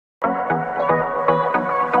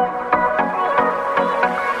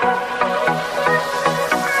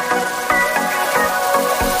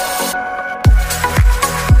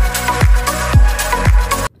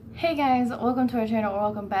to our channel, or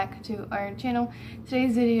welcome back to our channel.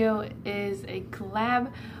 Today's video is a collab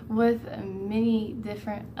with many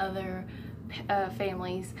different other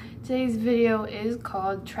families. Today's video is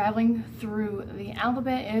called Traveling Through the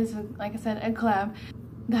Alphabet. It is, like I said, a collab.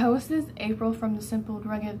 The host is April from The Simple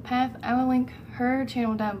Rugged Path. I will link her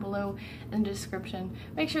channel down below in the description.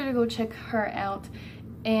 Make sure to go check her out.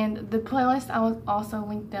 And the playlist I will also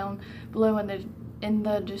link down below in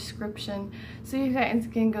the description, so you guys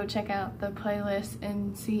can go check out the playlist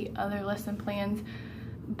and see other lesson plans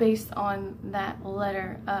based on that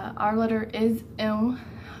letter. Our letter is M.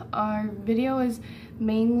 Our video is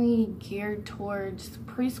mainly geared towards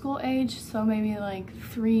preschool age, so maybe like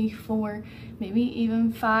 3, 4, maybe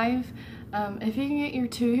even 5. If you can get your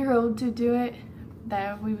 2-year-old to do it,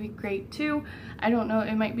 that would be great too. I don't know,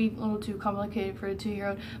 it might be a little too complicated for a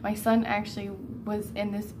 2-year-old. My son actually was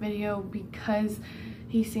in this video because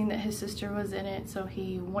he's seen that his sister was in it, so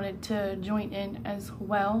he wanted to join in as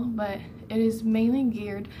well, but it is mainly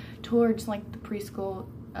geared towards like the preschool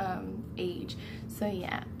age. So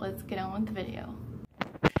yeah, let's get on with the video.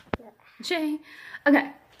 Jay.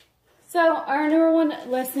 Okay, so our number 1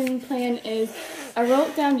 lesson plan is, I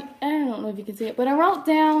wrote down, I don't know if you can see it, but I wrote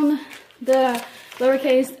down the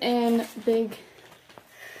lowercase and the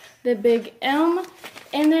big M,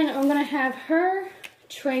 and then I'm gonna have her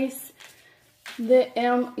trace the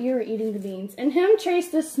M, you're eating the beans, and him trace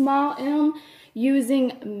the small M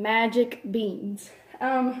using magic beans.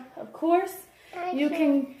 Of course, you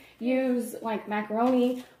can use like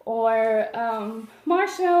macaroni or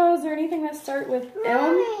marshmallows or anything that start with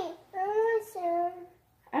M.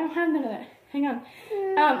 I don't have none of that. Hang on.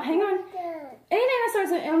 Hang on. Anything that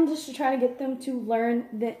starts with M, just to try to get them to learn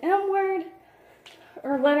the M word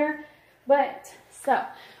or letter. But, so,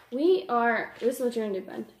 this is what you're going to do,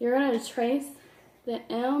 bud. You're going to trace the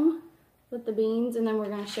M with the beans, and then we're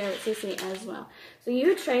going to share with Sissy as well. So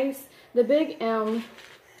you trace the big M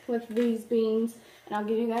with these beans, and I'll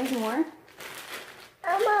give you guys more.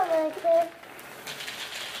 I'm not like this.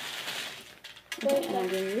 Okay, and I'll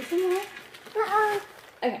give you some more.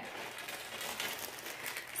 Okay.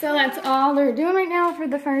 So that's all they're doing right now for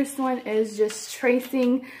the first one, is just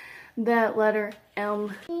tracing the letter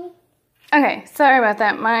M. Okay, sorry about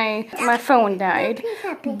that. My phone died.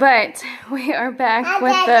 But we are back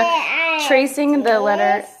with the tracing the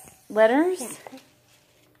letters.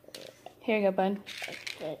 Here you go, bud.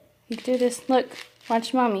 You do this. Look,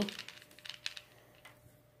 watch mommy.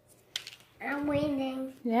 I'm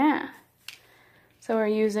waiting. Yeah. So we're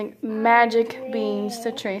using magic beans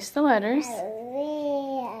to trace the letters.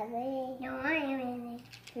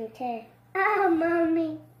 Okay. Oh,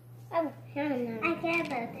 mommy. Oh, I care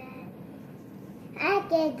about that. I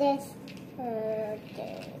did this.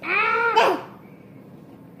 Ah!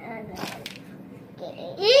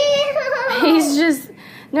 He's just,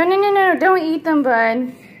 no, don't eat them,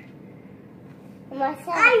 bud.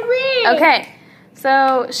 I will. Okay,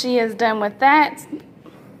 so she is done with that.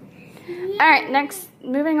 All right, next,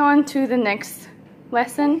 moving on to the next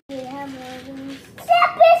lesson. Okay,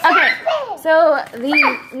 so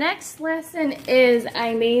the next lesson is,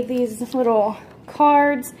 I made these little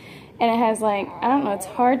cards, and it has like, I don't know, it's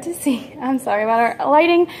hard to see. I'm sorry about our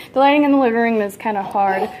lighting. The lighting in the living room is kind of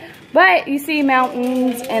hard. But you see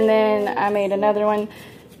mountains, and then I made another one,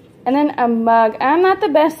 and then a mug. I'm not the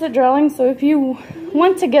best at drawing, so if you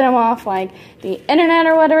want to get them off like the internet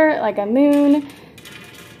or whatever, like a moon,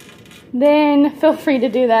 then feel free to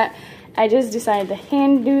do that. I just decided to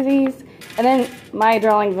hand do these. And then my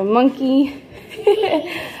drawing of a monkey.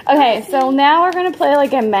 Okay, so now we're going to play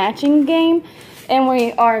like a matching game. And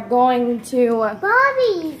we are going to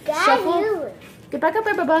Bobby, shuffle. Get back up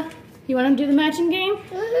there, Bubba. You want to do the matching game?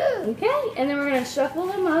 Okay, and then we're going to shuffle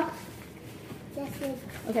them up.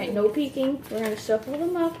 Okay, no peeking. We're going to shuffle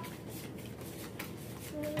them up.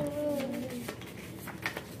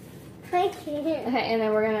 Okay, and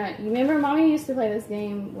then we're going to, you remember Mommy used to play this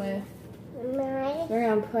game with, we're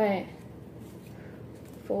going to put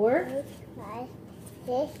 4, 5,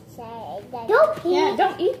 6, 7. Don't peek. Yeah,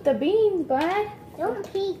 don't eat the beans, bud. Don't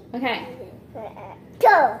peek. Okay.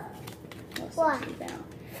 Go.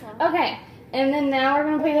 Okay, and then now we're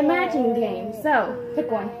gonna play the matching game. So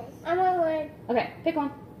pick one. I'm on one. Okay, pick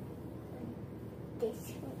one.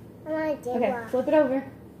 This one. I'm on this one. Okay, flip it over.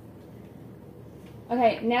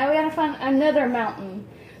 Okay, now we gotta find another mountain.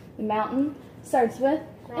 The mountain starts with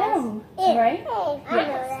M, right? I know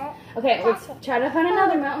that. Okay, let's try to find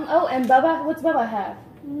another mountain. Oh, and Bubba, what's Bubba have?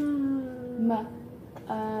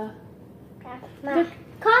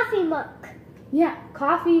 Coffee mug. Yeah,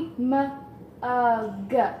 coffee mug. I'm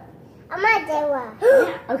at that one.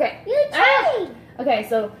 Yeah, okay. You tried. Okay,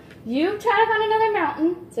 so You try to find another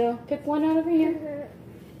mountain. So pick one out over here.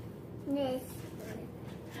 This.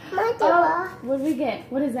 Oh, what did we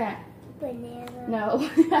get? What is that? Banana. No,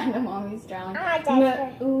 I know Mommy's drawing.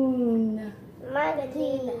 Moon.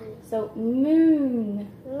 Monkey. So moon.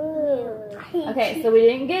 Moon. Okay, so we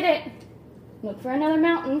didn't get it. Look for another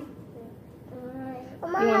mountain.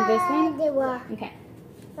 You want this one? Okay.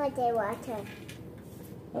 Water.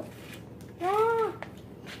 Oh. Ah.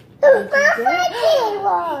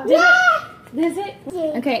 Did it? Is it?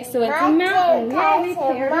 Okay, so it's a mountain. Yeah, we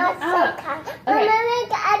paired it up. Okay.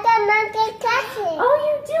 Oh,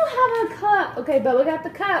 you do have a cup. Okay, but we got the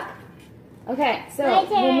cup. Okay, so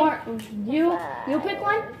one more. You pick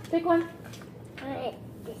one. Pick one. Okay.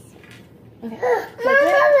 So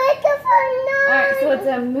alright, so it's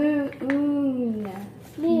a moon.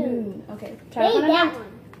 Moon. Okay. Try to find a mountain.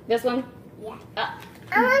 This one? Yeah.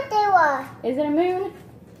 I want that one. Is it a moon?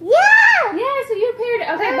 Yeah! Yeah, so you paired it.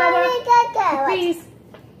 Okay, Bubba. Pick these.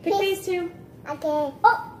 Pick these two. Okay.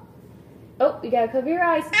 Oh, you gotta cover your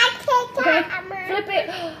eyes. Okay, flip it.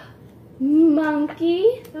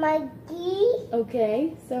 Monkey. Monkey.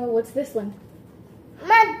 Okay, so what's this one?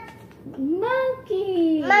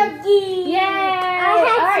 Monkey. Monkey. Yay!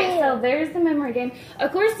 Alright, so there's the memory game.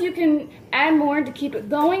 Of course, you can add more to keep it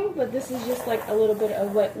going, but this is just like a little bit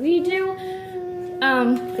of what we do.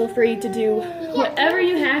 Feel free to do whatever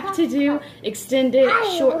you have to do, extend it,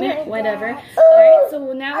 shorten it, whatever. Alright,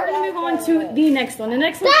 so now we're going to move on to the next one. The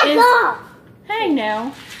next one is, hey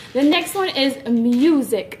now, the next one is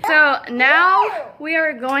music. So now we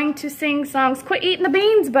are going to sing songs. Quit eating the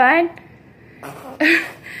beans, bud.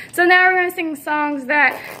 So now we're going to sing songs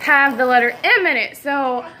that have the letter M in it.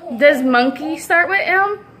 So does monkey start with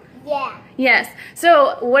M? Yeah. Yes.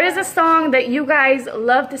 So what is a song that you guys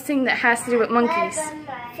love to sing that has to do with monkeys?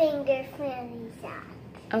 Finger friendly sock.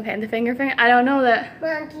 Okay, the finger. I don't know that.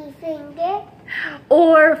 Monkey finger.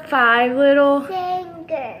 Or five little.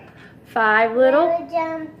 Finger. Five little. They were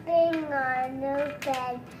jumping on the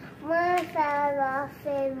bed. One fell off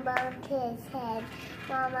and bumped his head.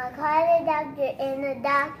 Mama called the doctor and the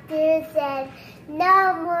doctor said,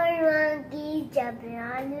 no more monkeys jumping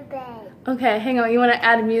on the bed. Okay, hang on. You want to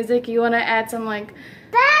add music? You want to add some like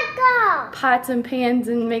Back off! pots and pans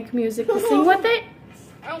and make music to sing with it?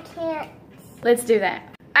 I can't. Let's do that.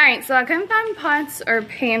 Alright, so I couldn't find pots or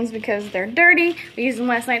pans because they're dirty. We used them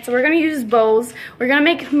last night, so we're going to use bowls. We're going to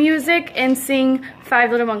make music and sing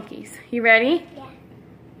Five Little Monkeys. You ready? Yeah.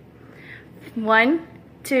 1,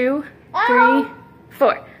 2, 3,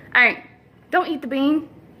 4. Alright, don't eat the bean.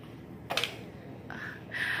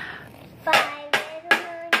 Five little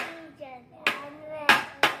monkeys jumped on the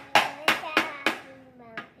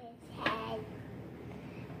bed.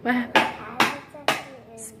 What happened?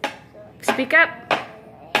 Speak up.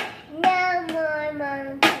 No more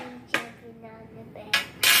monkeys jumping on the bed.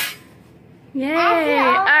 Yay!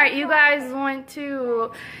 Alright, you guys want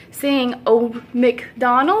to sing Old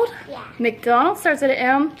MacDonald? Yeah. MacDonald starts with an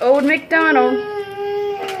M. Old MacDonald.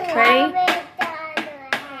 Ready?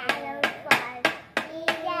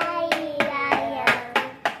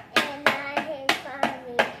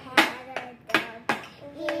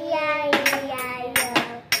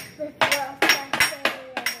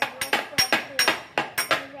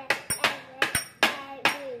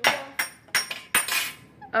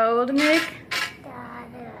 Old Mick.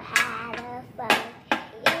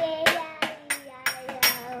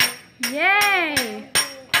 Yay!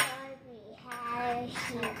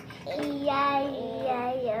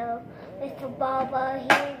 Mr. Baba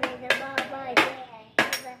here and the Baba there.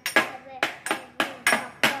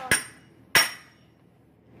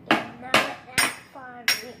 And not that far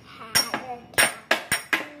we had a cat.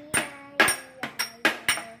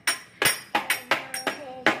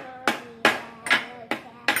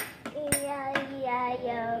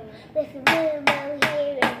 With the moo moo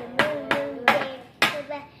here and the moo moo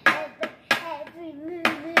there. Every moo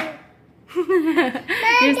moo.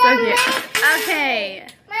 You're so cute. Okay.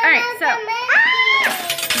 Alright, so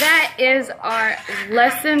that is our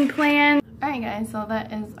lesson plan. Alright guys, so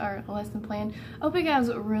that is our lesson plan. I hope you guys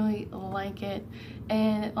really like it.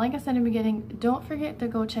 And like I said in the beginning, don't forget to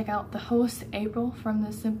go check out the host April from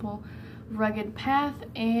the Simple Rugged Path,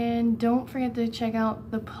 and don't forget to check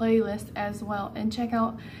out the playlist as well, and check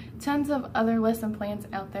out tons of other lesson plans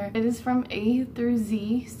out there. It is from A through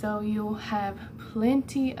Z, so you'll have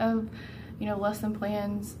plenty of, you know, lesson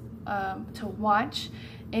plans to watch,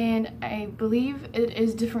 and I believe it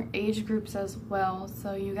is different age groups as well,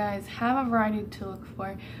 so you guys have a variety to look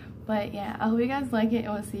for. But yeah, I hope you guys like it,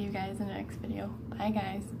 and we'll see you guys in the next video. Bye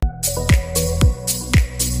guys.